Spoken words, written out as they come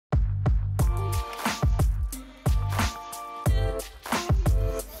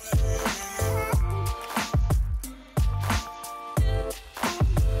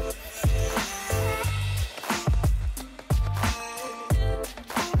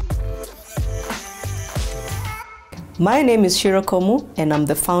My name is Shiro Komu and I'm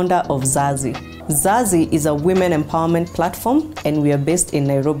the founder of Zazi. Zazi is a women empowerment platform and we are based in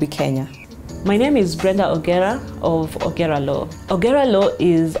Nairobi, Kenya. My name is Brenda Ogera of Ogera Law. Ogera Law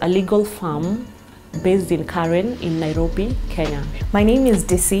is a legal firm based in Karen in Nairobi, Kenya. My name is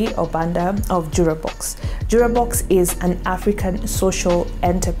Desi Obanda of Jurabox. Jurabox is an African social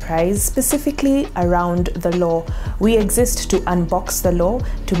enterprise specifically around the law. We exist to unbox the law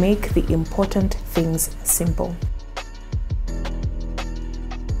to make the important things simple.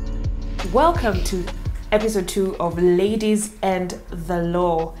 Welcome to episode 2 of Ladies and the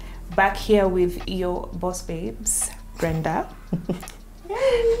Law. Back here with your boss babes, Brenda.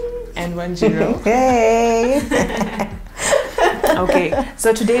 And Wanjiro. Hey! Okay,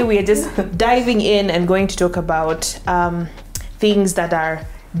 so today we are just diving in and going to talk about things that are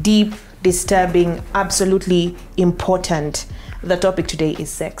deep, disturbing, absolutely important. The topic today is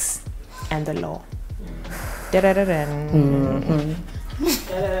sex and the law.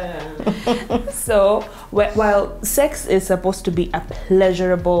 So, while sex is supposed to be a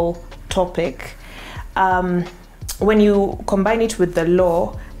pleasurable topic, when you combine it with the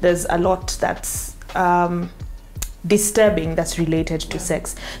law, there's a lot that's disturbing that's related to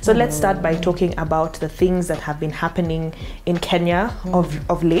sex. So let's start by talking about the things that have been happening in Kenya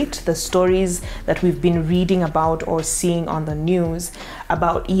of late, the stories that we've been reading about or seeing on the news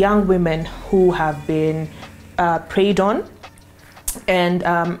about young women who have been preyed on and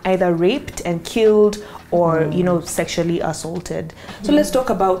either raped and killed or sexually assaulted. So let's talk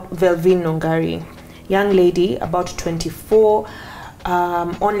about Velvin Nongari, young lady about 24,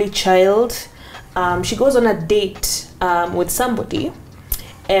 only child. She goes on a date with somebody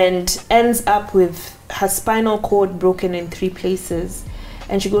and ends up with her spinal cord broken in 3 places,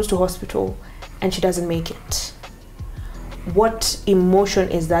 and she goes to hospital and she doesn't make it. What emotion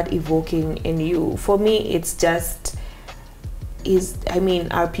is that evoking in you? For me, it's just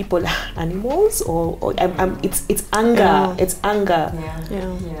are people animals or it's anger. Yeah. It's anger.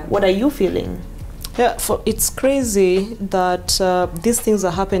 Yeah. What are you feeling? Yeah, it's crazy that these things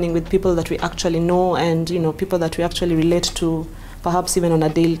are happening with people that we actually know and people that we actually relate to, perhaps even on a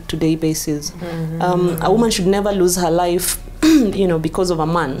day-to-day basis. A woman should never lose her life because of a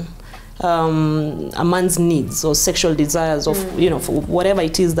man. A man's needs or sexual desires of for whatever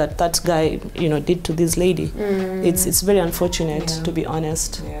it is that guy did to this lady. It's very unfortunate, to be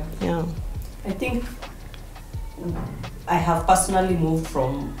honest. Yeah. I think I have personally moved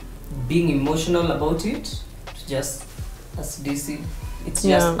from being emotional about it to just, as DC, it's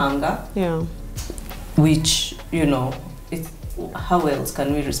just anger. Yeah. Which how else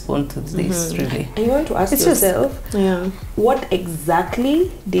can we respond to this, really? And you want to ask yourself, what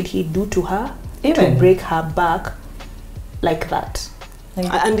exactly did he do to her to break her back like that?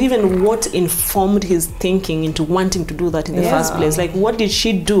 And even what informed his thinking into wanting to do that in the first place? Like, what did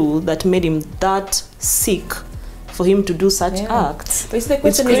she do that made him that sick for him to do such acts? But it's the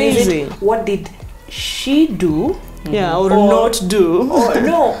question is what did she do? Or not do?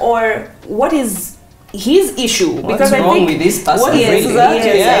 Or what is his issue? What's wrong with this person?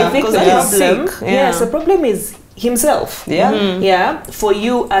 I think the problem is himself. For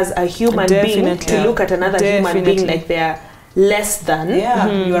you as a human being to look at another human being like they're less than.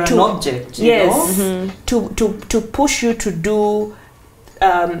 You are an object. To push you to do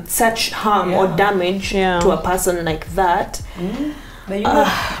such harm or damage to a person like that. But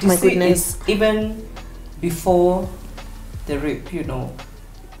my goodness, it's even before the rape,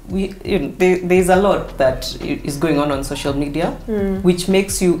 there's a lot that is going on social media, which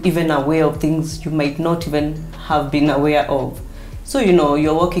makes you even aware of things you might not even have been aware of. So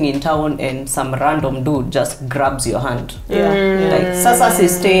you're walking in town and some random dude just grabs your hand, like Sasa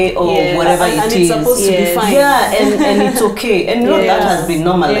Siste or whatever it is. It's supposed to be fine. And it's okay, and that has been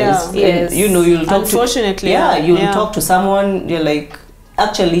normalized. And, you'll talk unfortunately, you'll talk to someone. You're like,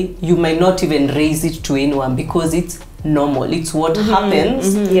 actually, you might not even raise it to anyone because it's normal. It's what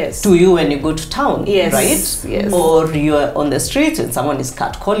happens to you when you go to town, right? Or you're on the street and someone is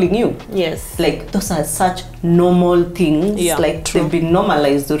catcalling you. Like, those are such normal things. They've been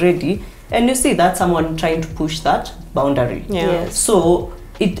normalized already, and you see that someone trying to push that boundary. So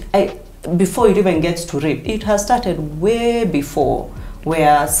before it even gets to rape, it has started way before,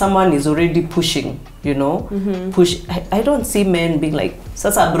 where someone is already pushing, push. I don't see men being like,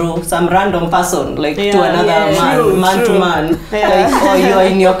 Sasa bro, some random person, like to another man to man. Like, or you're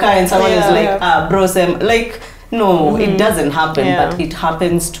in your car and someone is like, bro, Sam, like, no, it doesn't happen, but it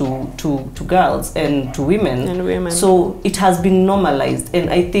happens to girls and to women. So it has been normalized,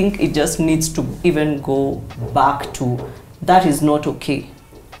 and I think it just needs to even go back to, that is not okay.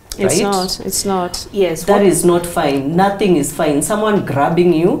 It's not. Yes. That is not fine. Nothing is fine. Someone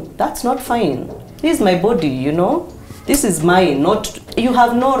grabbing you, that's not fine. This is my body, you know. This is mine. Not you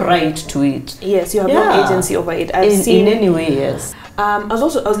have no right to it. Yes, you have no agency over it. In any way, yes. I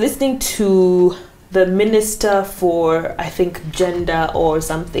was listening to the minister for, I think, gender or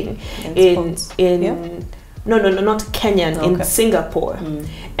something no, not Kenyan, in Singapore,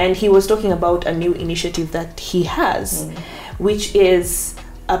 and he was talking about a new initiative that he has, which is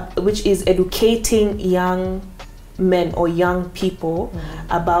educating young men or young people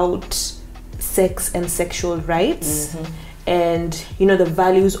about sex and sexual rights and the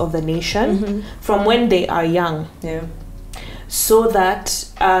values of the nation from when they are young. Yeah. So that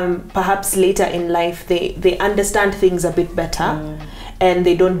perhaps later in life they understand things a bit better and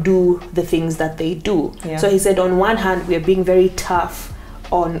they don't do the things that they do. Yeah. So he said, on one hand, we are being very tough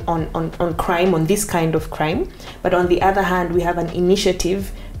on crime, on this kind of crime, but on the other hand, we have an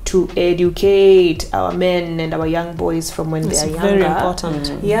initiative to educate our men and our young boys from when they are younger. Very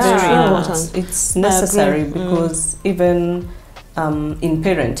important. Yeah, very important. It's necessary because even in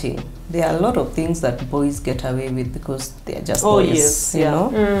parenting, there are a lot of things that boys get away with because they are just boys, you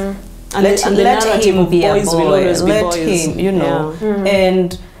know. And let him be a boy. Let him, you know.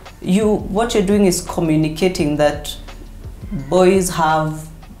 And what you're doing is communicating that boys have,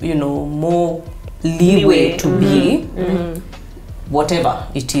 more leeway to be whatever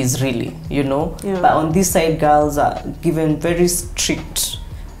it is, really, But on this side, girls are given very strict,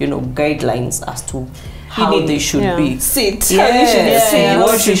 guidelines as to how they should be. Sit.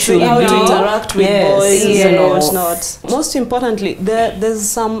 What you should how be. to interact with boys Yes. not. Most importantly, there's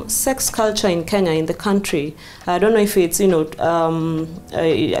some sex culture in Kenya, in the country. I don't know if it's, I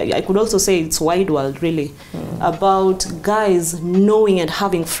could also say it's wide world, really, about guys knowing and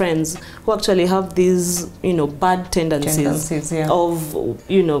having friends who actually have these, bad tendencies of,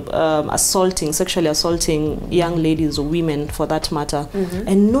 sexually assaulting young ladies or women, for that matter,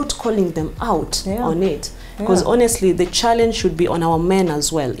 and not calling them out on it. Because honestly, the challenge should be on our men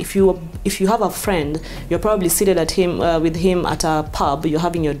as well. If you have a friend, you're probably seated with him at a pub, you're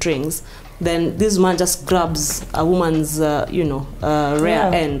having your drinks, then this man just grabs a woman's, rear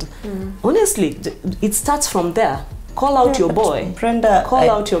end. Honestly, it starts from there. Call out your boy. Brenda, call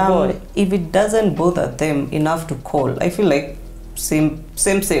out your boy. If it doesn't bother them enough to call, I feel like same,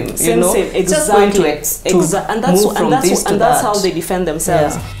 exactly. Just going to and that's how they defend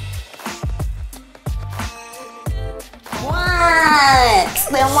themselves.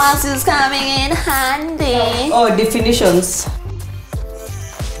 Then what is coming in handy? Oh, definitions.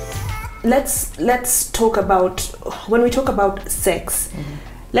 Let's talk about, when we talk about sex,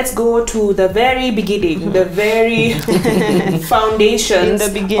 let's go to the very beginning, the very foundations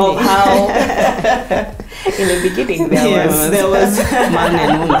of how in the beginning there was man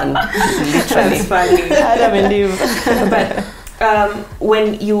and woman, literally. That's funny. Adam and Eve. But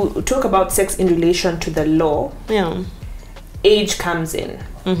when you talk about sex in relation to the law, age comes in.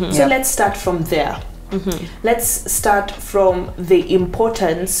 So let's start from there. Let's start from the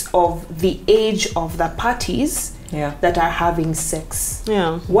importance of the age of the parties that are having sex.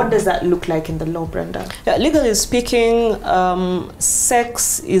 What does that look like in the law, Brenda? Legally speaking,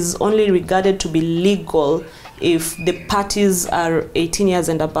 sex is only regarded to be legal if the parties are 18 years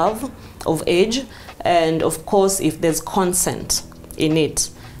and above of age, and of course if there's consent in it.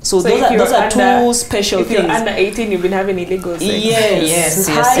 So those are two special things. If you're under 18, you've been having illegal sex. Yes,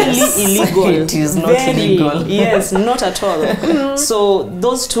 highly illegal. It is not illegal. Yes, not at all. So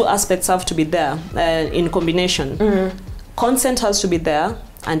those two aspects have to be there in combination. Consent has to be there,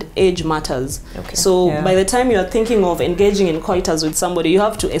 and age matters. So by the time you are thinking of engaging in coitus with somebody, you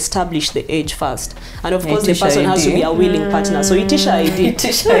have to establish the age first. And of course, the person has to be a willing partner. So Itisha ID.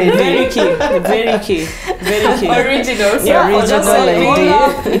 Very key. Original.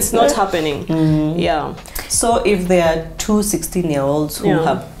 Original. It's not happening. So if there are two 16-year-olds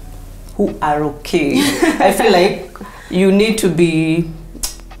who are okay, I feel like you need to be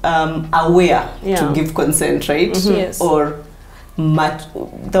aware to give consent, right? Yes. Or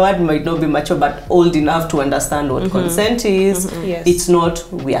the word might not be mature, but old enough to understand what consent is. Yes. It's not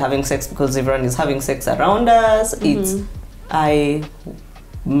we are having sex because everyone is having sex around us. It's I'm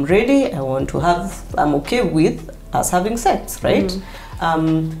ready, I'm okay with us having sex, right?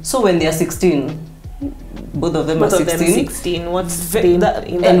 So when they are 16, both of them are 16. What's the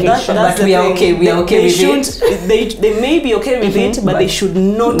implication? But we are okay with it. They may be okay with it, but they should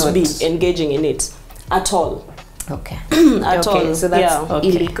not be engaging in it at all. Okay. At all. So that's Okay.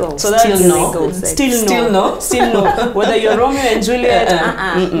 illegal. So that's Still no. illegal. sex. Still no. Still no. Whether you're Romeo and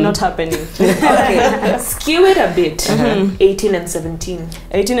Juliet, not happening. Okay. Skew it a bit. 18 and 17.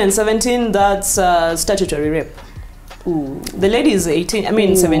 18 and 17, that's statutory rape. Ooh. The lady is 18, I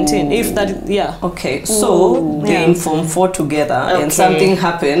mean 17. If that, yeah. Okay, so they're in Form 4 together and something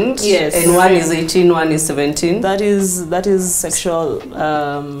happened. Yes. And one is 18, one is 17. That is sexual,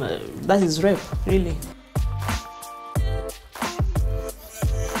 that is rape, really.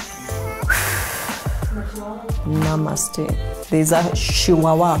 Namaste. There's a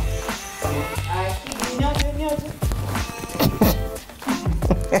chihuahua.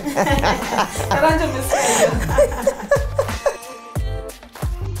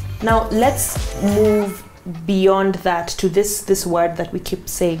 Now let's move beyond that to this word that we keep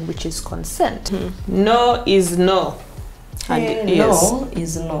saying, which is consent. No is no. And No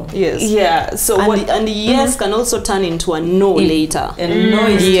is no. Yes. Yeah. So And yes can also turn into a no later. And no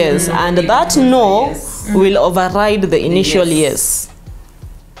is Yes, no. and that no will override the initial yes. yes.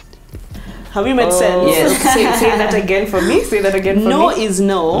 Have you made sense? Yes. say that again for me. Say that again for No me. is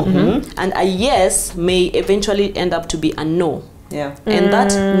no, and a yes may eventually end up to be a no. Yeah. And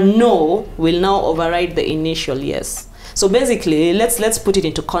that no will now override the initial yes. So basically, let's put it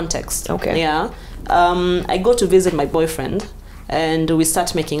into context. Okay. Yeah. I go to visit my boyfriend, and we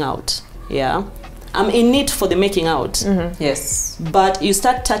start making out. Yeah. I'm in it for the making out. Yes. But you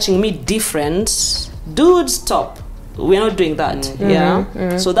start touching me different. Dude, stop. We're not doing that.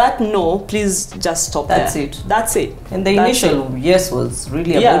 Yeah. So that no, please just stop That's there. it. That's it. And the That's initial yes was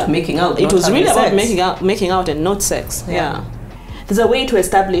really Yeah. about making out. It not was really having about sex. making out and not sex. Yeah. There's a way to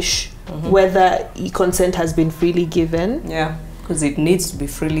establish whether consent has been freely given. Yeah. Because it needs to be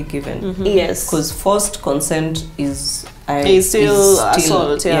freely given. Yes. Because forced consent is It's still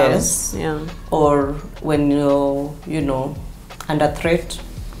assault. Yeah. Yes. Yeah. Or when you're, under threat,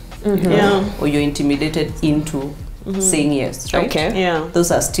 Yeah. or you're intimidated into saying yes, right? Okay. Yeah.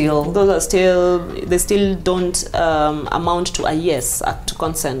 Those are still They still don't amount to a yes to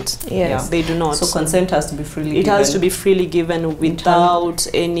consent. Yes. They do not. So consent has to be freely It given. has to be freely given without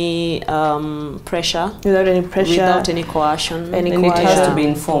any pressure, Without any pressure. without any coercion. Any and it has coercion. to be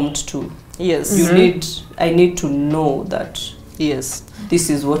informed too. Yes. I need to know that Yes. this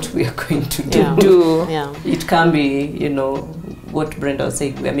is what we are going to do. Yeah. do. Yeah. It can be, what Brenda was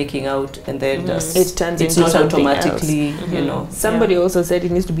saying, we're making out and then just It turns it's into not something automatically, Somebody also said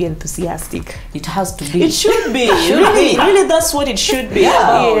it needs to be enthusiastic. it has to be. It should be. Really, that's what it should be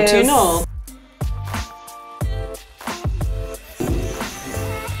about, Yes.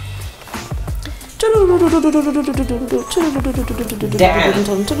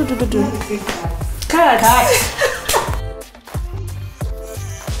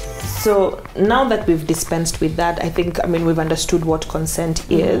 So now that we've dispensed with that, I think, we've understood what consent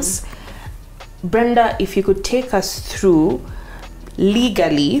is. Brenda, if you could take us through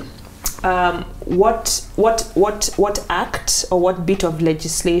legally, what act or what bit of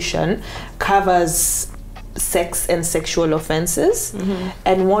legislation covers sex and sexual offenses,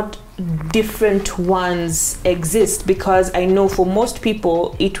 and what different ones exist? Because I know for most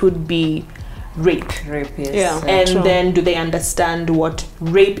people it would be rape. Rape, yes. Yeah. And True. then do they understand what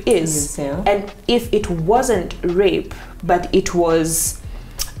rape is? Yes, yeah. And if it wasn't rape, but it was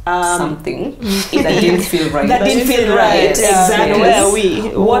Something that didn't feel right. that didn't feel right, Yes. exactly. Where are we?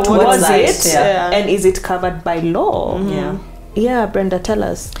 What What was is that? it? Yeah. And is it covered by law? Yeah. Yeah, Brenda, tell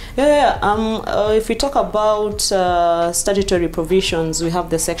us. If we talk about statutory provisions, we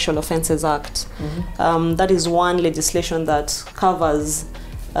have the Sexual Offences Act. That is one legislation that covers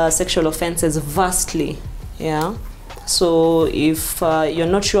sexual offences vastly. Yeah. So if you're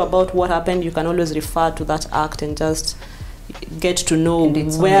not sure about what happened, you can always refer to that act and just get to know And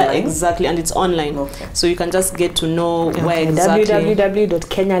it's where online? exactly, and it's online. Okay. So you can just get to know where exactly.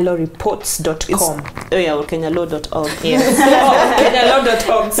 www.kenyalawreports.com. Or kenyalaw.org.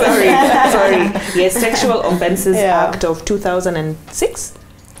 Kenyalaw.org, sorry. Yes, Sexual Offences Act of 2006?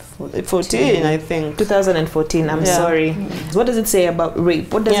 14, I think. 2014, I'm Yeah. sorry. What does it say about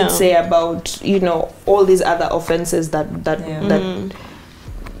rape? What does it say about, all these other offenses that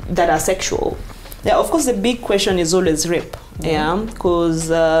are sexual? Yeah, of course, the big question is always rape. Yeah, because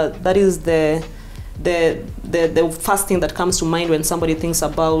that is the first thing that comes to mind when somebody thinks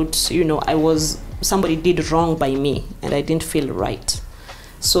about, somebody did wrong by me and I didn't feel right.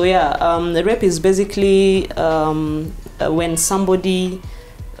 So the rape is basically when somebody,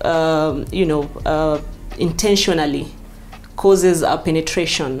 intentionally causes a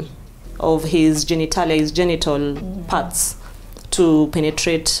penetration of his genitalia, his genital parts, to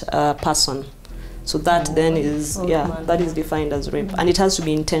penetrate a person. So that then is, that is defined as rape. And it has to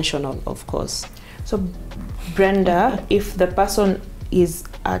be intentional, of course. So, Brenda, if the person is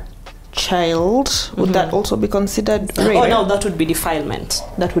a child, would that also be considered rape? Oh no, that would be defilement.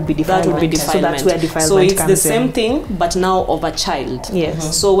 That would be defilement. That would be defilement. So that's where defilement so it's comes the same in. thing, but now of a child.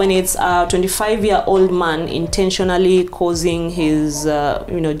 Yes. So when it's a 25-year-old man intentionally causing his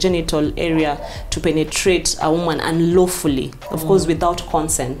genital area to penetrate a woman unlawfully, of course without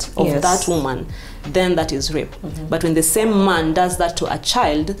consent of that woman, then that is rape. But when the same man does that to a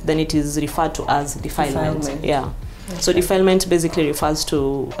child, then it is referred to as defilement. Yeah. Okay. So defilement basically refers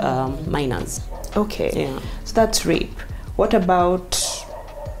to minors. Okay. Yeah. So that's rape. What about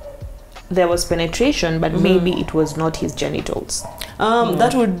there was penetration, but maybe it was not his genitals?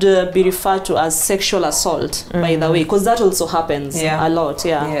 That would be referred to as sexual assault, by the way, because that also happens a lot.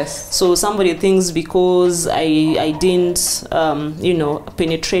 Yeah. Yes. So somebody thinks because I didn't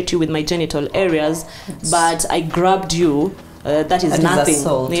penetrate you with my genital areas, but I grabbed you. That is nothing.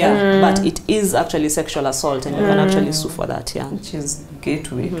 Assault. But it is actually sexual assault, and you can actually sue for that. Yeah. Which is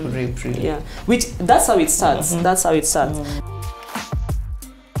gateway to rape, really. Yeah. That's how it starts. That's how it starts.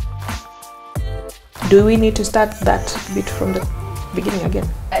 Do we need to start that bit from the beginning again?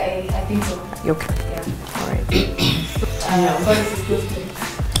 I think so. Okay. Yeah. All right.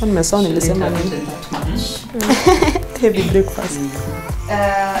 Heavy breakfast.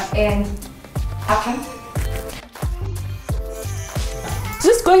 And action.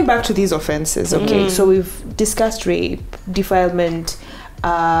 Just going back to these offenses, okay? So we've discussed rape, defilement,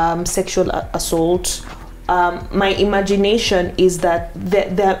 sexual assault. My imagination is that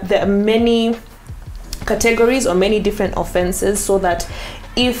there are many categories or many different offenses, so that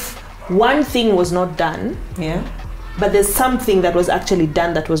if one thing was not done, but there's something that was actually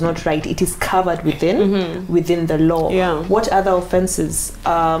done that was not right, it is covered within the law. Yeah. What other offenses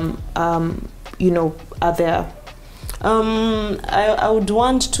are there? I would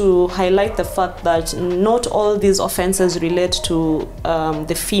want to highlight the fact that not all these offenses relate to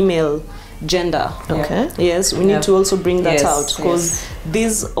the female gender. Okay. Yes, we need to also bring that out, because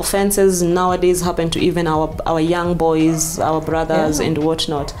these offenses nowadays happen to even our young boys, our brothers and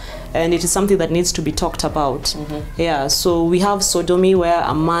whatnot, and it is something that needs to be talked about. Yeah, so we have sodomy, where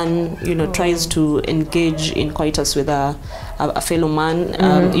a man tries to engage in coitus with a fellow man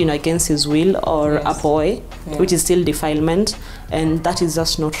against his will, or a boy, which is still defilement, and that is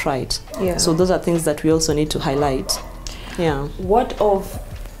just not right. So those are things that we also need to highlight. What of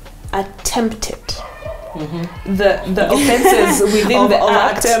attempted? The offenses within the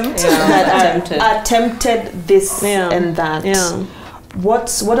act that are attempted this and that. What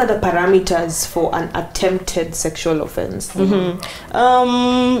are the parameters for an attempted sexual offense?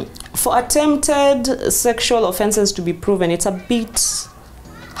 For attempted sexual offenses to be proven, it's a bit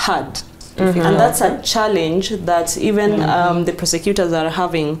hard. And that's a challenge that even the prosecutors are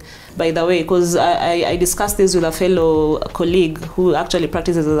having, by the way, because I discussed this with a fellow colleague who actually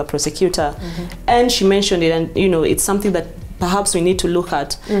practices as a prosecutor, and she mentioned it, and it's something that perhaps we need to look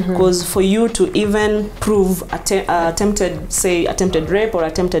at, because for you to even prove attempted rape or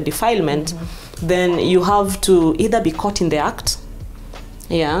attempted defilement, then you have to either be caught in the act,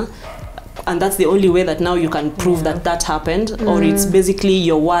 and that's the only way that now you can prove that happened, or it's basically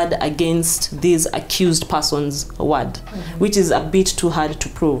your word against this accused person's word, which is a bit too hard to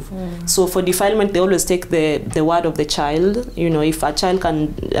prove. So for defilement, they always take the word of the child. If a child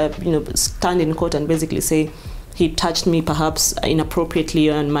can stand in court and basically say, he touched me perhaps inappropriately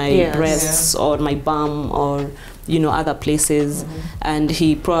on my breasts or my bum or other places, and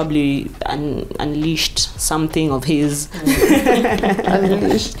he probably unleashed something of his.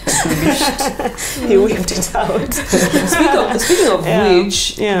 Unleashed. He whipped it out. Speaking of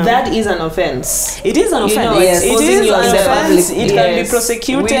which, that is an offense. It is an offense. It is an offense. It can be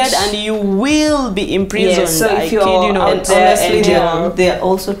prosecuted, and you will be imprisoned. So if you're honestly, there are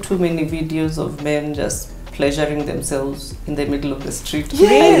also too many videos of men just pleasuring themselves in the middle of the street. I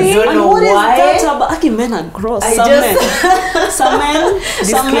don't know why. What is that about? Men are gross. Some men,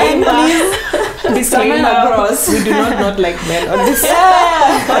 please. Disclaimer, we do not like men on this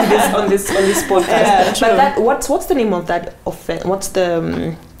on this podcast. But what's the name of that offense? What's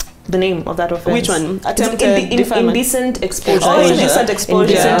the name of that offense? Which one? Attempted indecent exposure. Oh, indecent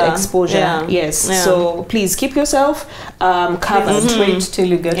exposure. Indecent exposure. Yes. So please keep yourself covered. Wait till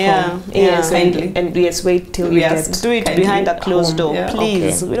you get home. Yes, and wait till you get. Do it behind a closed door,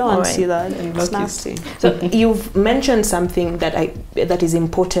 please. Okay. We don't want to see that. It's nasty. So you've mentioned something that is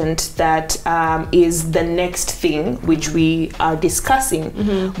important. That is the next thing which we are discussing,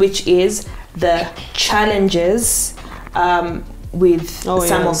 which is the challenges with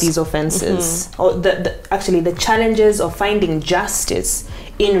some of these offenses, or actually the challenges of finding justice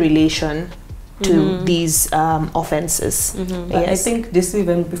in relation to these offenses. Yes. I think this,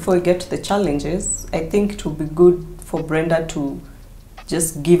 even before we get to the challenges, I think it would be good for Brenda to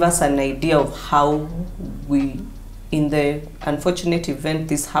just give us an idea of how we, in the unfortunate event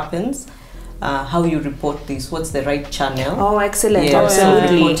this happens, how you report this, what's the right channel. Oh, excellent. Yeah,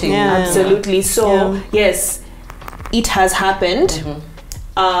 absolutely. Absolutely. So, yes, it has happened.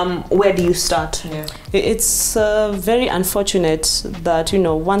 Where do you start? It's very unfortunate that, you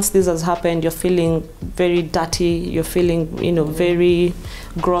know, once this has happened, you're feeling very dirty, you're feeling, you know, very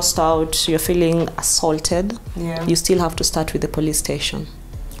grossed out, you're feeling assaulted. You still have to start with the police station.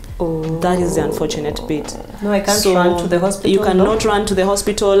 That is the unfortunate bit. No, I can't run to the hospital. You cannot run to the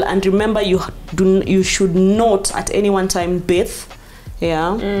hospital, and remember, you should not at any one time bathe.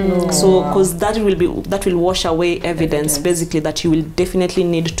 So because that will wash away evidence basically that you will definitely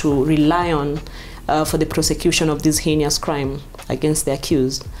need to rely on for the prosecution of this heinous crime against the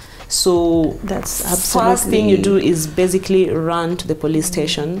accused. So that's first thing you do is basically run to the police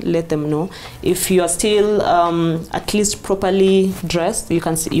station, let them know. If you are still at least properly dressed, you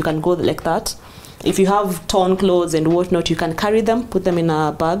can go like that. If you have torn clothes and whatnot, you can carry them, put them in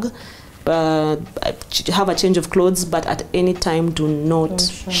a bag, have a change of clothes, but at any time do not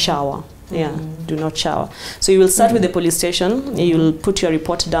shower. Do not shower. So you will start with the police station, you will put your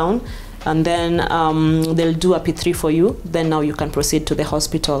report down, and then they'll do a P3 for you. Then now you can proceed to the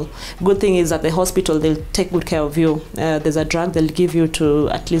hospital. Good thing is at the hospital they'll take good care of you. There's a drug they'll give you to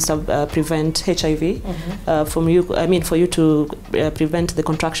at least prevent HIV for you to prevent the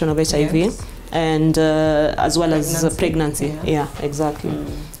contraction of HIV, and as well as pregnancy. Yeah, exactly.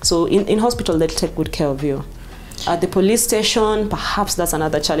 So in hospital they'll take good care of you. At the police station, perhaps that's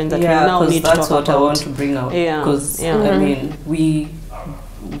another challenge that we now need to talk about. That's what I want to bring out. Because I mean,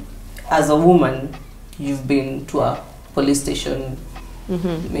 as a woman, you've been to a police station,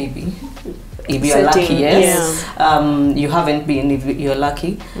 maybe, if you're lucky, you haven't been if you're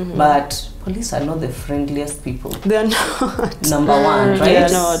lucky, but police are not the friendliest people. They're not. Number one, right? They're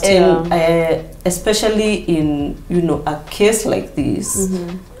not, and especially in, you know, a case like this,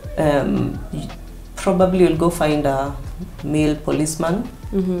 probably you'll go find a male policeman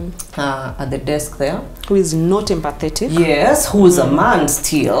at the desk there, who is not empathetic. Yes, who's a man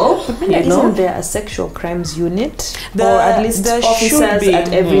still. Isn't there a sexual crimes unit, or at least officers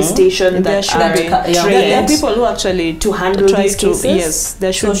at every station that are trained? There are people who actually to handle these cases. Yes,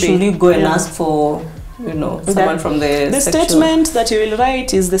 there should be. So should you go and ask for, you know, someone from the statement that you will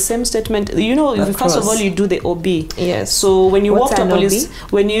write is the same statement. You know, first of all, you do the OB. Yes. So when you walk to a police,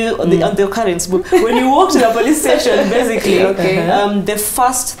 when you on the occurrence book, when you walk to the police station, basically, the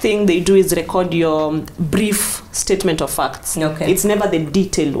first thing they do is record your brief statement of facts. It's never the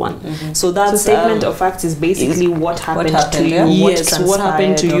detailed one. So that statement of facts is basically what happened to you. Yes, what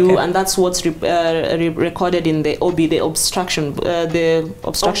happened to you, and that's what's recorded in the OB, the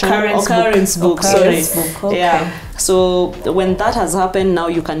occurrence book. Sorry. So when that has happened, now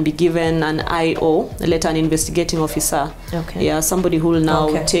you can be given an IO, later an investigating officer. Somebody who will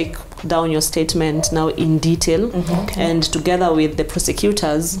now take down your statement now in detail, and together with the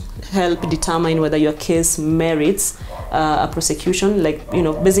prosecutors help determine whether your case merits a prosecution, like, you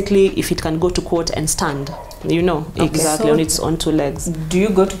know, basically if it can go to court and stand, you know, exactly on its own two legs. Do you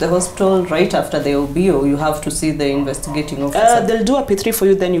go to the hospital right after the OB, or you have to see the investigating officer? They'll do a P3 for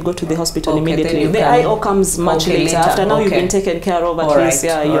you, then you go to the hospital immediately. The IO comes much later. After now you've been taken care of, at least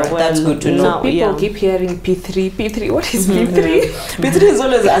you're well. That's good to know. People keep hearing P3. What is P3? P3 is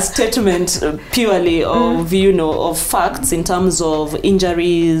always a statement purely of, you know, of facts in terms of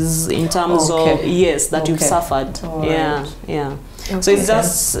injuries, in terms of, that you've suffered. So it's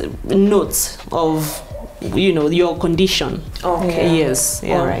just notes of, you know, your condition. All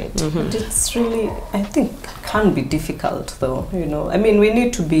right. But it's really, I think, can be difficult though, you know. I mean, we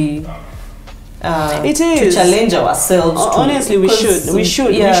need to be it is to challenge ourselves. Honestly, we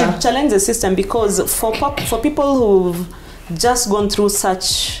should challenge the system, because for people who've just gone through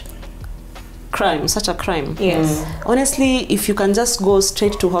such a crime. Honestly, if you can just go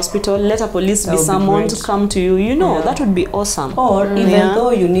straight to hospital, let a police be summoned to come to you, you know, that would be awesome. Or even though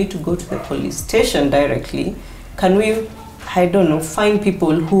you need to go to the police station directly, can we, I don't know, find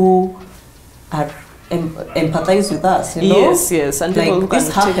people who are empathize with us, you know? Yes, and people like,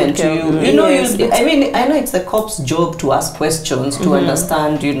 this happened to you. You know, I mean, I know it's the cop's job to ask questions, to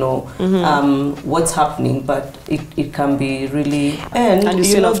understand, you know, what's happening, but it can be really, and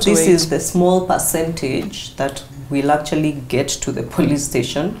you know, this is the small percentage that will actually get to the police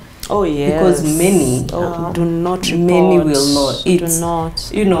station. Oh yes. Because many do not report. Many will not. Do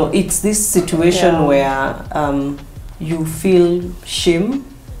not. You know, it's this situation where you feel shame.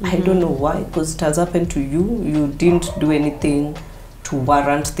 I don't know why, because it has happened to you. You didn't do anything to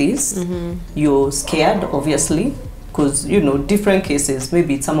warrant this. You're scared, obviously, because, you know, different cases.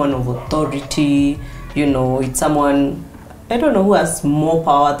 Maybe it's someone of authority, you know, it's someone, I don't know, who has more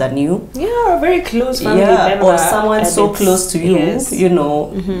power than you. Yeah, a very close family member. Or someone so close to you, you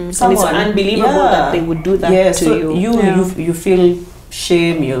know. Someone, and it's unbelievable that they would do that to so you. You feel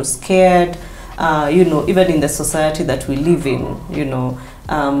shame, you're scared, you know, even in the society that we live in, you know.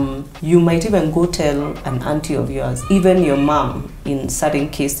 You might even go tell an auntie of yours, even your mom, in certain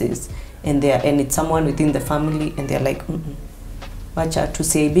cases, and it's someone within the family, and they're like, wacha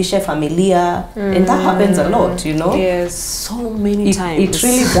tusiaibishe familia, and that happens a lot, you know. Yes, so many times. It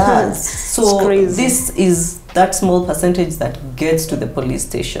really does. So crazy. This is that small percentage that gets to the police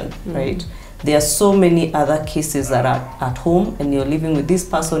station, right? There are so many other cases that are at home, and you're living with this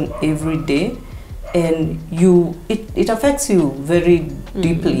person every day, and it affects you very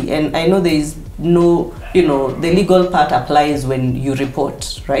deeply. And I know there is no, you know, the legal part applies when you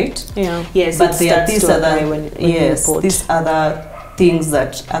report, right? Yeah. Yes. But there are these other when you report. these other things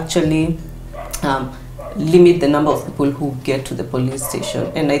that actually limit the number of people who get to the police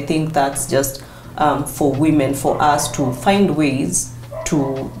station. And I think that's just for women, for us to find ways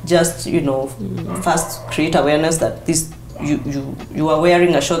to just, you know, first create awareness that this you are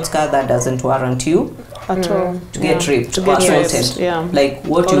wearing a short skirt that doesn't warrant you at all to get raped, to get assaulted. Like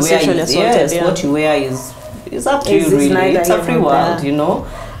what you wear is what you wear is up to you, really. It's a free world, you know.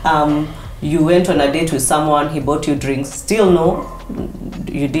 You went on a date with someone, he bought you drinks, still no,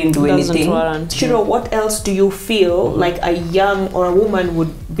 you didn't do anything. Shiro, what else do you feel like a young or a woman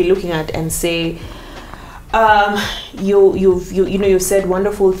would be looking at and say, you've said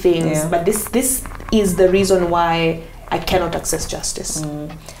wonderful things, but this is the reason why I cannot access justice?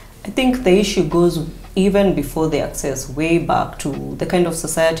 I think the issue goes even before the access, way back to the kind of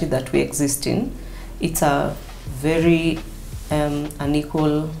society that we exist in. It's a very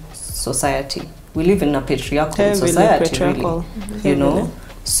unequal society. We live in a patriarchal society, really, you know.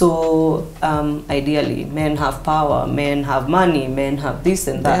 So ideally, men have power, men have money, men have this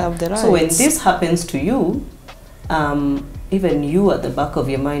and that. They have the rights. So when this happens to you, even you at the back of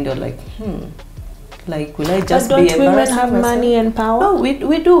your mind are like, like, will I just be embarrassed? Don't women have money and power? No, we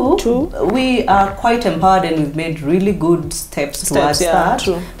do. True. We are quite empowered, and we've made really good steps towards that.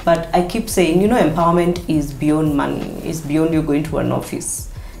 True. But I keep saying, you know, empowerment is beyond money. It's beyond you going to an office.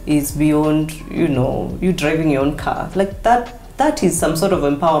 It's beyond, you know, you driving your own car. Like that is some sort of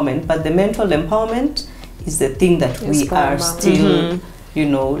empowerment. But the mental empowerment is the thing that we are still, you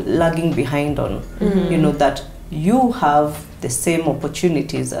know, lagging behind on. You know, that you have the same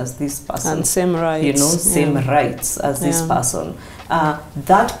opportunities as this person. And same rights. You know, same rights as this person.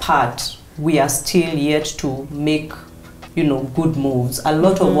 That part, we are still yet to make, you know, good moves. A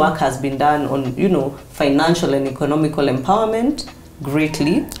lot of work has been done on, you know, financial and economical empowerment,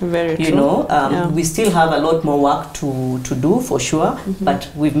 greatly. Very true. You know, we still have a lot more work to do, for sure, but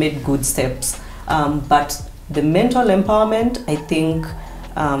we've made good steps. But the mental empowerment, I think,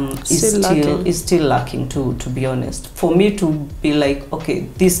 is still lacking, to be honest. For me to be like, okay,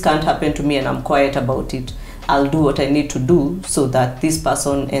 this can't happen to me and I'm quiet about it, I'll do what I need to do so that this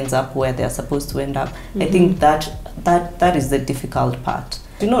person ends up where they're supposed to end up. I think that is the difficult part.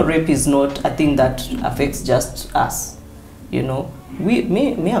 You know, rape is not a thing that affects just us. You know,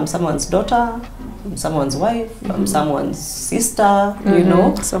 me, I'm someone's daughter, I'm someone's wife, I'm someone's sister, you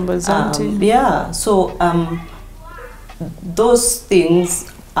know. Somebody's auntie. Yeah, so those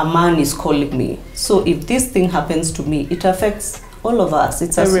things, a man is calling me. So if this thing happens to me, it affects all of us.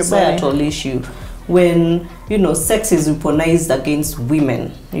 It's a societal issue. When, you know, sex is weaponized against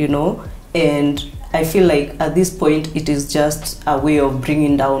women, you know, and I feel like at this point it is just a way of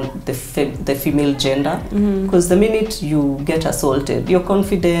bringing down the female gender, because the minute you get assaulted, your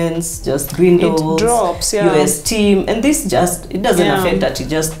confidence just dwindles, it drops, your esteem, and this just, it doesn't affect that,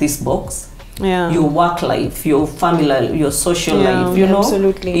 just this box. Your work life, your family life, your social life, you know,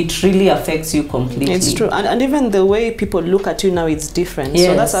 absolutely. It really affects you completely. It's true, and even the way people look at you now, it's different.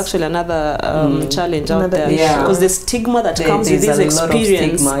 So that's actually another challenge out there, because the stigma that comes with this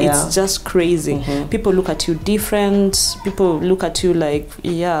experience, it's just crazy. People look at you different. People look at you like,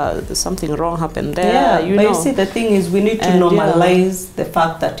 there's something wrong happened there. You know. You see, the thing is, we need to normalize the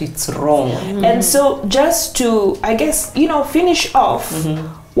fact that it's wrong. And so, just to, I guess, you know, finish off.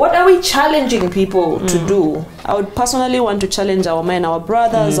 What are we challenging people to do? I would personally want to challenge our men, our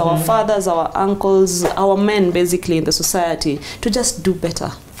brothers, our fathers, our uncles, our men basically in the society, to just do better.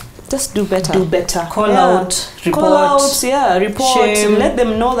 just do better. Do better. Call out, report. Call out, report. Shame. Let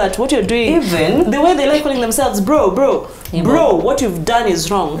them know that what you're doing, even the way they like calling themselves, bro, what you've done is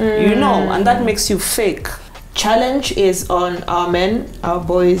wrong. You know, and that makes you fake. Challenge is on our men, our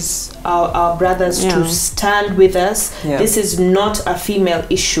boys, our brothers to stand with us. This is not a female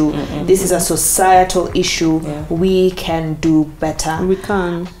issue. This is a societal issue. We can do better. We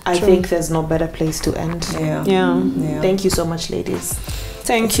can. I think there's no better place to end. Thank you so much, ladies.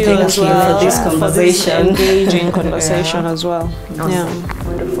 Thank you Thank as you well for this conversation. engaging conversation as well. Awesome.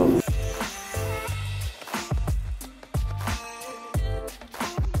 Wonderful.